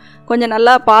மட்டும் கொஞ்சம்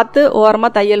நல்லா பார்த்து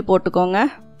ஓரமாக தையல் போட்டுக்கோங்க.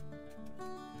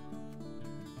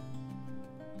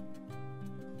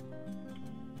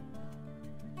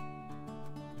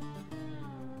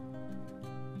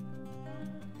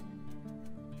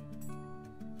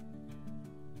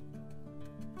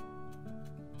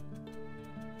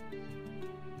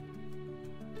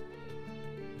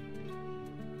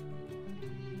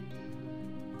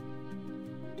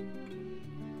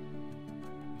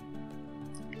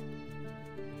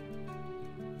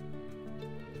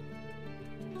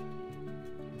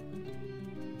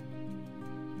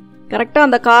 கரெக்டாக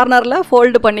அந்த கார்னரில்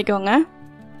ஃபோல்டு பண்ணிக்கோங்க.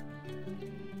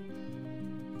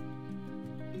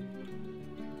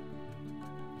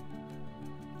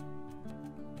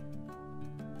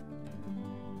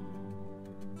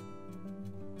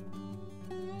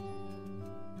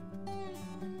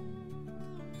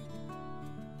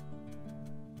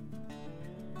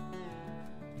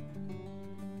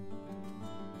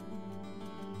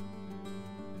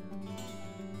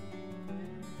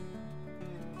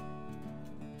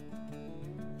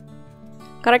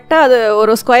 கரெக்டாக அது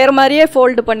ஒரு ஸ்கொயர் மாதிரியே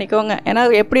ஃபோல்டு பண்ணிக்கோங்க. ஏன்னா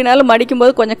எப்படினாலும்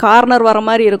மடிக்கும்போது கொஞ்சம் கார்னர் வர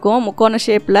மாதிரி இருக்கும் முக்கோண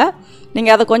ஷேப்பில்.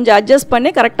 நீங்கள் அதை கொஞ்சம் அட்ஜஸ்ட்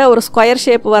பண்ணி கரெக்டாக ஒரு ஸ்கொயர்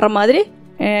ஷேப் வர மாதிரி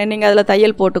நீங்கள் அதில்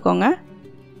தையல் போட்டுக்கோங்க.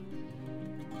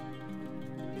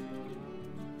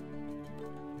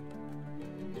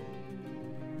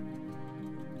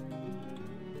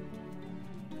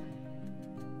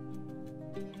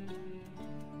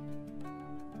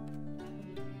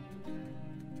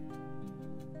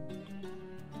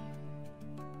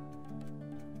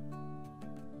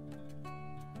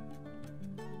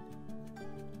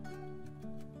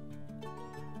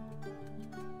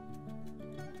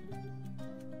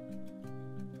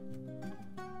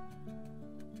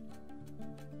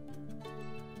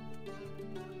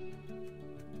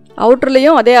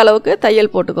 அவுட்டர்லேயும் அதே அளவுக்கு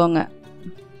தையல் போட்டுக்கோங்க.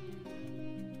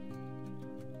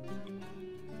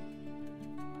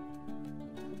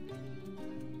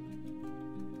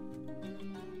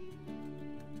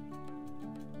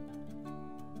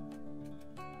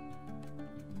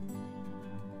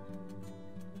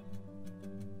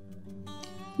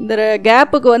 இந்த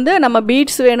கேப்புக்கு வந்து நம்ம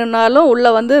பீட்ஸ் வேணும்னாலும்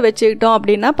உள்ளே வந்து வச்சுக்கிட்டோம்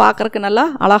அப்படின்னா பார்க்குறக்கு நல்லா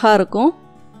அழகாக இருக்கும்.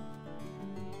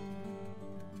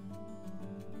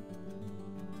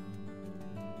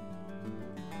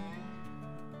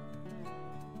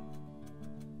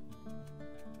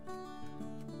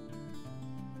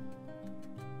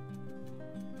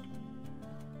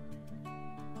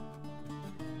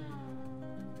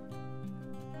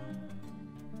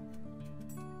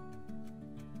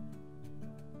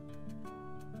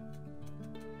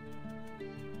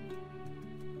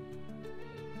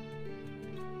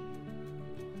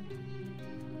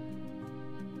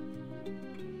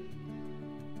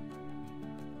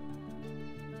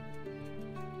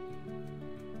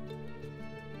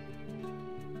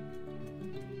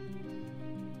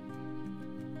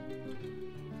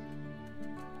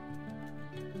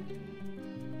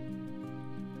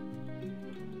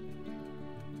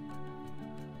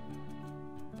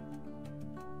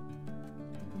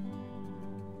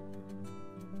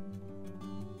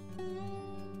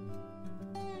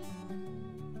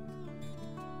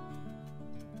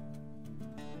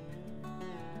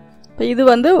 இது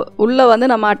வந்து உள்ளே வந்து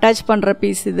நம்ம அட்டாச் பண்ணுற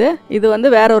பீஸ். இது வந்து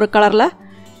வேற ஒரு கலரில்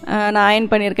நான் அயன்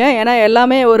பண்ணியிருக்கேன். ஏன்னா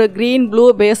எல்லாமே ஒரு க்ரீன் ப்ளூ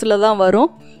பேஸில் தான்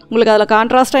வரும். உங்களுக்கு அதில்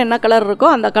கான்ட்ராஸ்ட்டாக என்ன கலர் இருக்கோ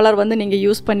அந்த கலர் வந்து நீங்கள்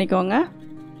யூஸ் பண்ணிக்கோங்க.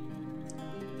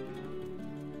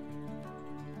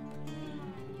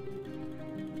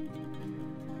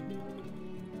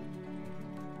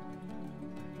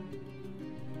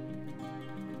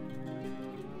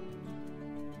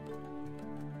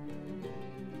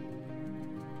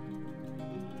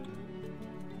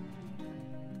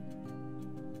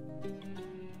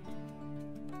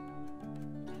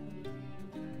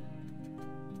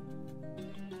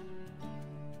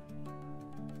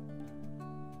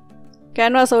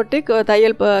 கேன்வாஸ் ஒட்டி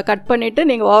தையல் கட் பண்ணிவிட்டு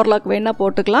நீங்கள் ஓவர்லாக் வேணால்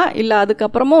போட்டுக்கலாம். இல்லை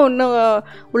அதுக்கப்புறமும் இன்னும்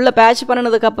உள்ளே பேட்ச்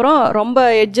பண்ணினதுக்கப்புறம் ரொம்ப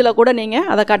எட்ஜில் கூட நீங்கள்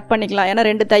அதை கட் பண்ணிக்கலாம். ஏன்னா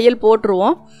 2 தையல்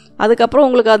போட்டுருவோம். அதுக்கப்புறம்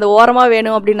உங்களுக்கு அது ஓரமாக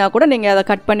வேணும் அப்படின்னா கூட நீங்கள் அதை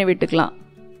கட் பண்ணி விட்டுக்கலாம்.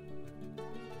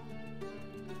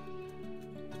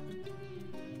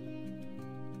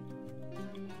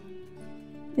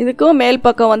 இதுக்கும் மேல்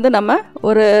பக்கம் வந்து நம்ம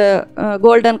ஒரு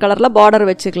கோல்டன் கலரில் பார்டர்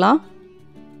வச்சுக்கலாம்.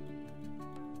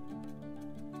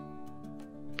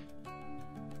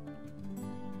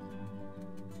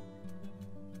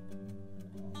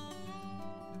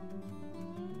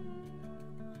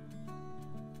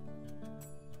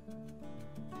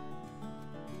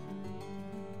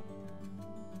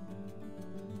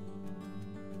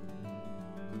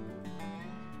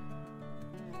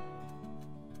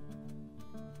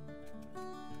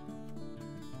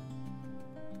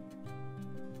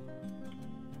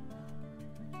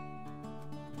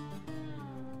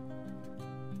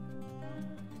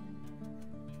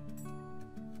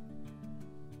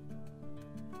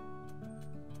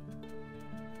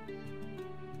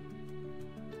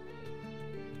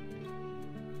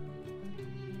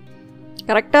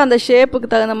 கரெக்டாக அந்த ஷேப்புக்கு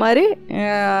தகுந்த மாதிரி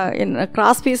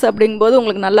கிராஸ் பீஸ் அப்படிங்கும்போது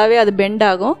உங்களுக்கு நல்லாவே அது பெண்ட்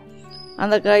ஆகும்.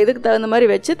 அந்த இதுக்கு தகுந்த மாதிரி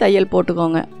வச்சு தையல்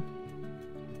போட்டுக்கோங்க.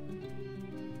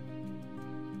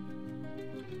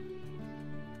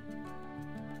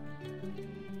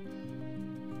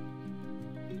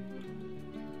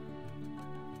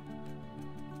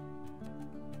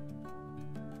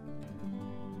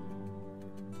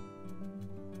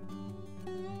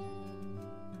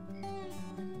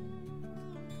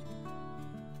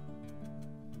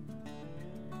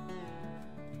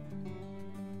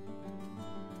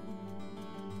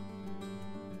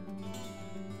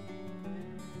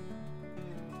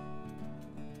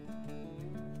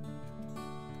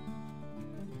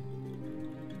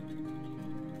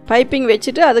 பைப்பிங்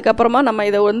வச்சுட்டு அதுக்கப்புறமா நம்ம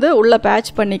இதை வந்து உள்ளே பேட்ச்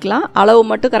பண்ணிக்கலாம். அளவு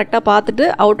மட்டும் கரெக்டாக பார்த்துட்டு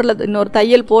அவுட்டரில் இன்னொரு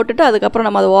தையல் போட்டுட்டு அதுக்கப்புறம்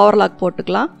நம்ம அதை ஓவர்லாக்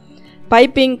போட்டுக்கலாம்.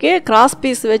 பைப்பிங்க்கு கிராஸ்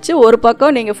பீஸ் வச்சு ஒரு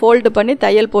பக்கம் நீங்கள் ஃபோல்டு பண்ணி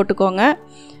தையல் போட்டுக்கோங்க.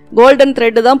 கோல்டன்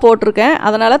த்ரெட்டு தான் போட்டிருக்கேன்.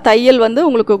 அதனால் தையல் வந்து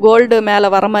உங்களுக்கு கோல்டு மேலே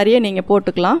வர மாதிரியே நீங்கள்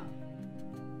போட்டுக்கலாம்.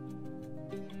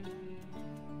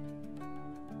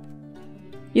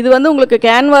 இது வந்து உங்களுக்கு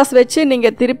கேன்வாஸ் வச்சு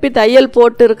நீங்கள் திருப்பி தையல்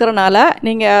போட்டு இருக்கிறனால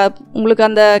நீங்கள் உங்களுக்கு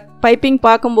அந்த பைப்பிங்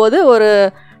பார்க்கும்போது ஒரு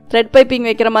த்ரெட் பைப்பிங்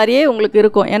வைக்கிற மாதிரியே உங்களுக்கு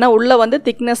இருக்கும். ஏன்னா உள்ளே வந்து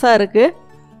திக்னஸாக இருக்குது.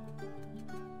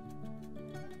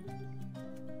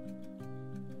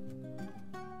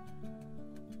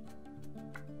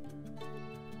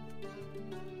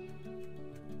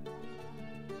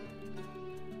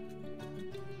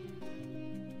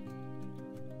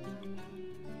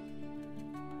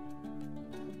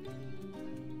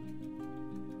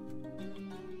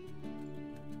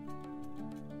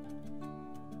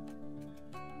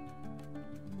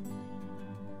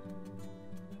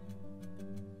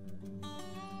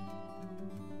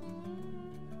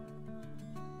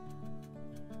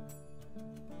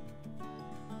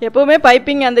 எப்போவுமே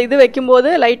பைப்பிங் அந்த இது வைக்கும்போது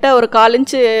லைட்டாக ஒரு 1/4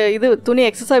 இன்ச்சு இது துணி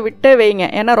எக்ஸஸாக விட்டே வைங்க.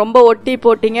 ஏன்னா ரொம்ப ஒட்டி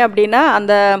போட்டிங்க அப்படின்னா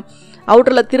அந்த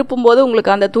அவுட்டரில் திருப்பும்போது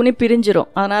உங்களுக்கு அந்த துணி பிரிஞ்சிரும்.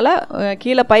 அதனால்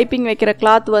கீழே பைப்பிங் வைக்கிற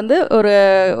கிளாத் வந்து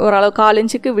ஓரளவு 1/4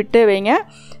 இன்ச்சுக்கு விட்டே வைங்க.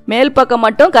 மேல் பக்கம்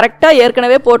மட்டும் கரெக்டாக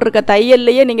ஏற்கனவே போட்டிருக்க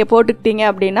தையல்லையே நீங்கள் போட்டுக்கிட்டீங்க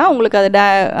அப்படின்னா உங்களுக்கு அது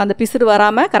அந்த பிசுறு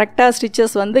வராமல் கரெக்டாக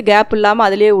ஸ்டிச்சஸ் வந்து கேப் இல்லாமல்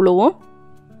அதிலே உழுவும்.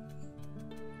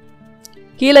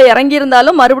 கீழே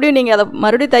இறங்கியிருந்தாலும் மறுபடியும் நீங்கள் அதை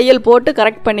மறுபடியும் தையல் போட்டு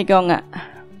கரெக்ட் பண்ணிக்கோங்க.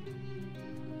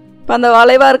 இப்போ அந்த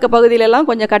வளைவாக இருக்க பகுதியிலெல்லாம்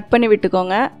கொஞ்சம் கட் பண்ணி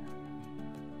விட்டுக்கோங்க.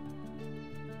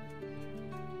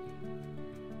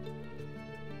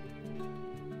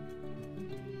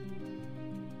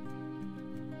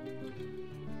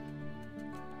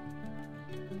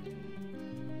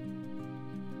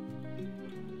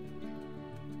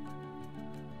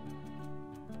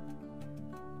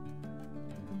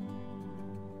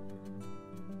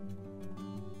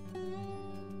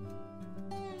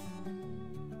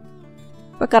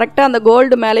 இப்போ கரெக்டாக அந்த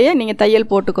கோல்டு மேலேயே நீங்கள் தையல்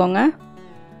போட்டுக்கோங்க.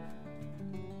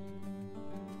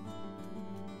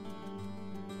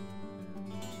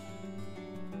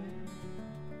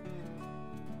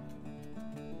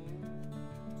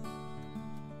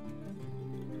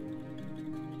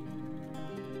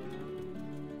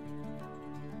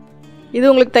 இது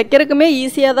உங்களுக்கு தைக்கிறதுக்குமே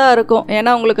ஈஸியாக தான் இருக்கும்.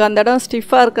 ஏன்னா உங்களுக்கு அந்த இடம்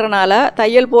ஸ்டிஃபாக இருக்கிறனால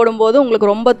தையல் போடும்போது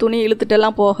உங்களுக்கு ரொம்ப துணி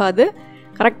இழுத்துட்டெல்லாம் போகாது.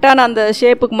 கரெக்டான அந்த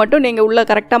ஷேப்புக்கு மட்டும் நீங்கள் உள்ளே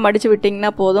கரெக்டாக மடித்து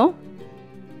விட்டிங்கன்னா போதும்.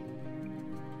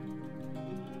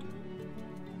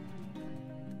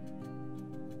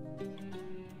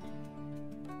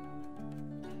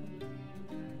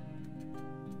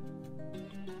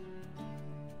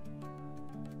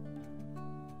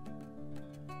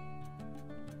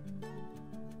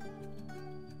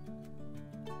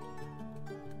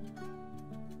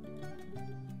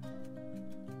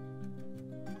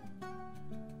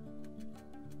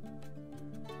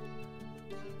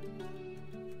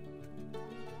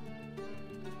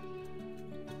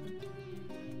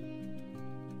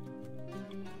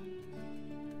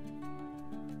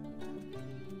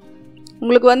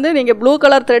 உங்களுக்கு வந்து நீங்கள் ப்ளூ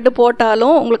கலர் த்ரெட்டு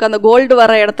போட்டாலும் உங்களுக்கு அந்த கோல்டு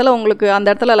வர இடத்துல உங்களுக்கு அந்த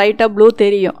இடத்துல லைட்டாக ப்ளூ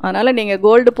தெரியும். அதனால் நீங்கள்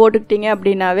கோல்டு போட்டுக்கிட்டீங்க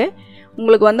அப்படின்னாவே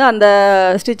உங்களுக்கு வந்து அந்த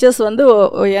ஸ்டிச்சஸ் வந்து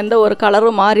எந்த ஒரு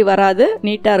கலரும் மாறி வராது,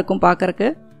 நீட்டாக இருக்கும் பார்க்குறக்கு.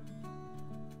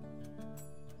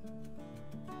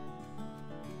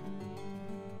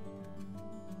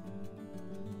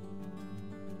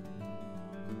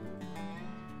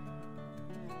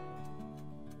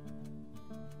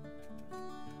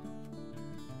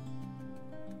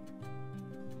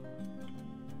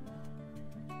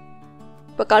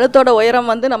 இப்போ கழுத்தோட உயரம்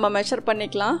வந்து நம்ம மெஷர்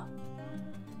பண்ணிக்கலாம்.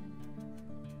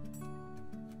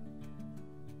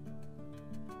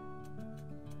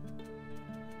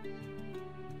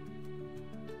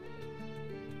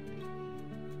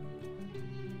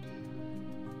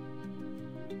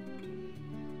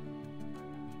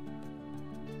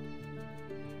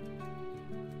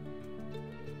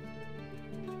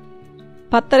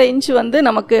 பத்தரை இன்ச்சு வந்து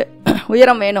நமக்கு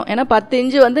உயரம் வேணும். ஏன்னா 10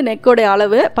 இன்ச்சு வந்து நெக்கோடைய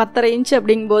அளவு. 10.5 இன்ச்சு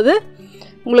அப்படிங்கும்போது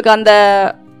உங்களுக்கு அந்த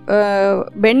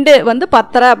பெண்டு வந்து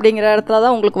 10.5 அப்படிங்கிற இடத்துல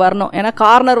தான் உங்களுக்கு வரணும். ஏன்னா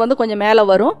கார்னர் வந்து கொஞ்சம் மேலே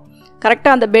வரும்.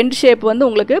 கரெக்டாக அந்த பெண்ட் ஷேப் வந்து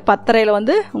உங்களுக்கு 10.5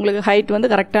 வந்து உங்களுக்கு ஹைட்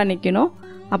வந்து கரெக்டாக நிற்கணும்.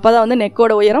 அப்போ தான் வந்து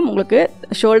நெக்கோட உயரம் உங்களுக்கு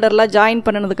ஷோல்டர்லாம் ஜாயின்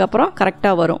பண்ணினதுக்கப்புறம்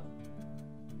கரெக்டாக வரும்.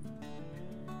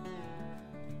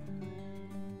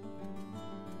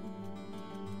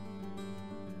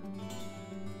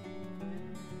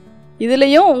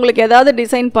 இதுலேயும் உங்களுக்கு ஏதாவது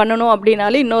டிசைன் பண்ணணும்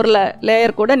அப்படின்னாலும் இன்னொரு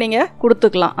லேயர் கூட நீங்கள்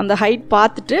கொடுத்துக்கலாம். அந்த ஹைட்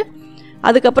பார்த்துட்டு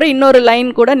அதுக்கப்புறம் இன்னொரு லைன்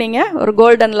கூட நீங்கள் ஒரு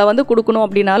கோல்டனில் வந்து கொடுக்கணும்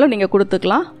அப்படின்னாலும் நீங்கள்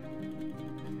கொடுத்துக்கலாம்.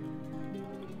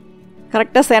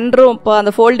 கரெக்டாக சென்டரும் இப்போ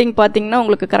அந்த ஃபோல்டிங் பார்த்தீங்கன்னா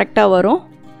உங்களுக்கு கரெக்டாக வரும்.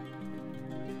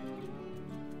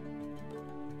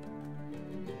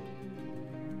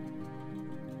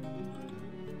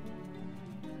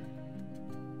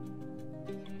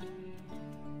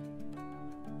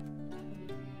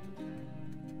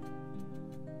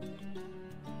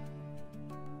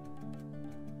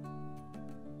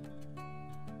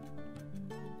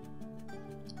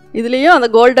 இதுலேயும் அந்த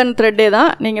கோல்டன் த்ரெட்டே தான்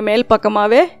நீங்கள் மேல்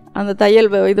பக்கமாகவே அந்த தையல்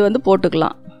இது வந்து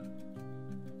போட்டுக்கலாம்.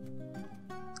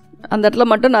 அந்த இடத்துல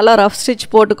மட்டும் நல்லா ரஃப்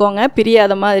ஸ்டிச் போட்டுக்கோங்க,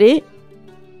 பிரியாத மாதிரி.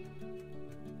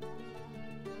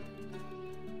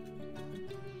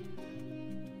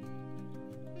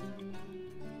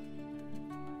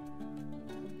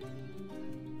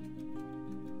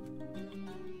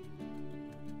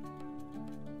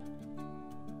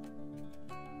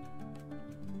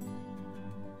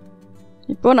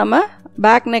 இப்போ நம்ம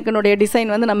பேக் நெக்கினுடைய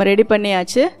டிசைன் வந்து நம்ம ரெடி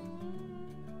பண்ணியாச்சு.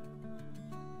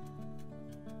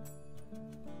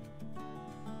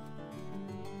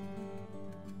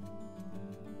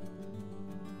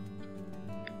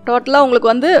 டோட்டலாக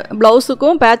உங்களுக்கு வந்து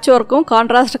ப்ளவுஸுக்கும் பேட்ச் ஒர்க்கும்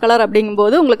கான்ட்ராஸ்ட் கலர்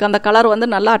அப்படிங்கும்போது உங்களுக்கு அந்த கலர் வந்து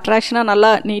நல்லா அட்ராக்ஷனாக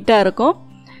நல்லா நீட்டாக இருக்கும்.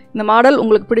 இந்த மாடல்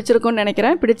உங்களுக்கு பிடிச்சிருக்கும்னு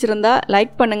நினைக்கிறேன். பிடிச்சிருந்தா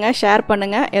லைக் பண்ணுங்கள், ஷேர்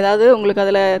பண்ணுங்கள். ஏதாவது உங்களுக்கு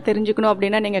அதில் தெரிஞ்சுக்கணும்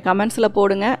அப்படின்னா நீங்கள் கமெண்ட்ஸில்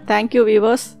போடுங்க. Thank you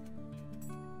viewers.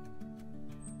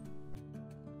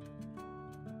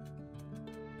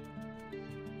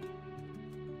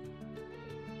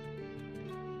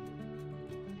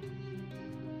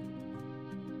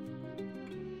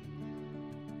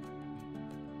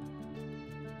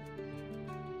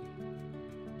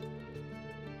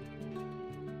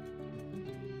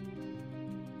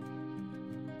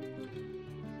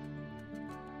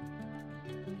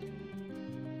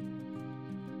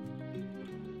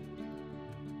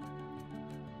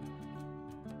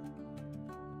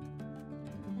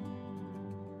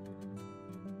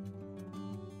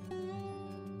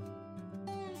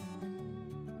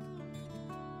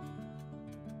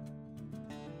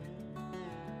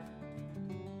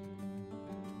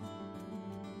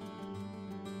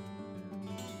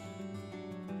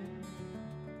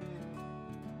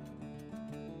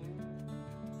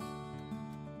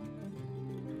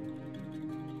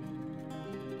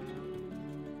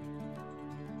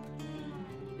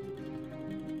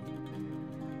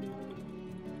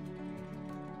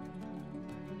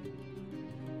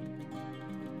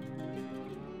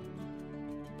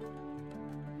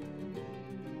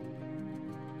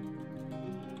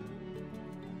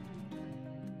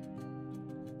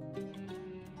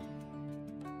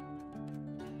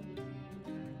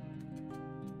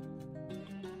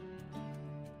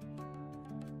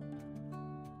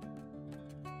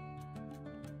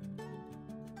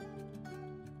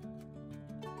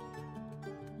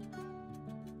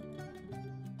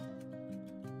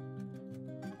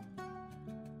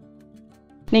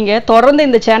 நீங்கள் தொடர்ந்து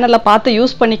இந்த சேனலை பார்த்து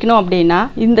யூஸ் பண்ணிக்கணும் அப்படின்னா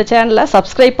இந்த சேனலை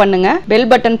சப்ஸ்கிரைப் பண்ணுங்கள், பெல்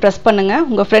பட்டன் ப்ரெஸ் பண்ணுங்கள்,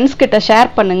 உங்கள் ஃப்ரெண்ட்ஸ் கிட்ட ஷேர்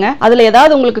பண்ணுங்கள். அதில்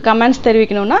ஏதாவது உங்களுக்கு கமெண்ட்ஸ்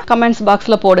தெரிவிக்கணும்னா கமெண்ட்ஸ்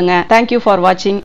பாக்ஸில் போடுங்க. தேங்க்யூ ஃபார் வாட்சிங்.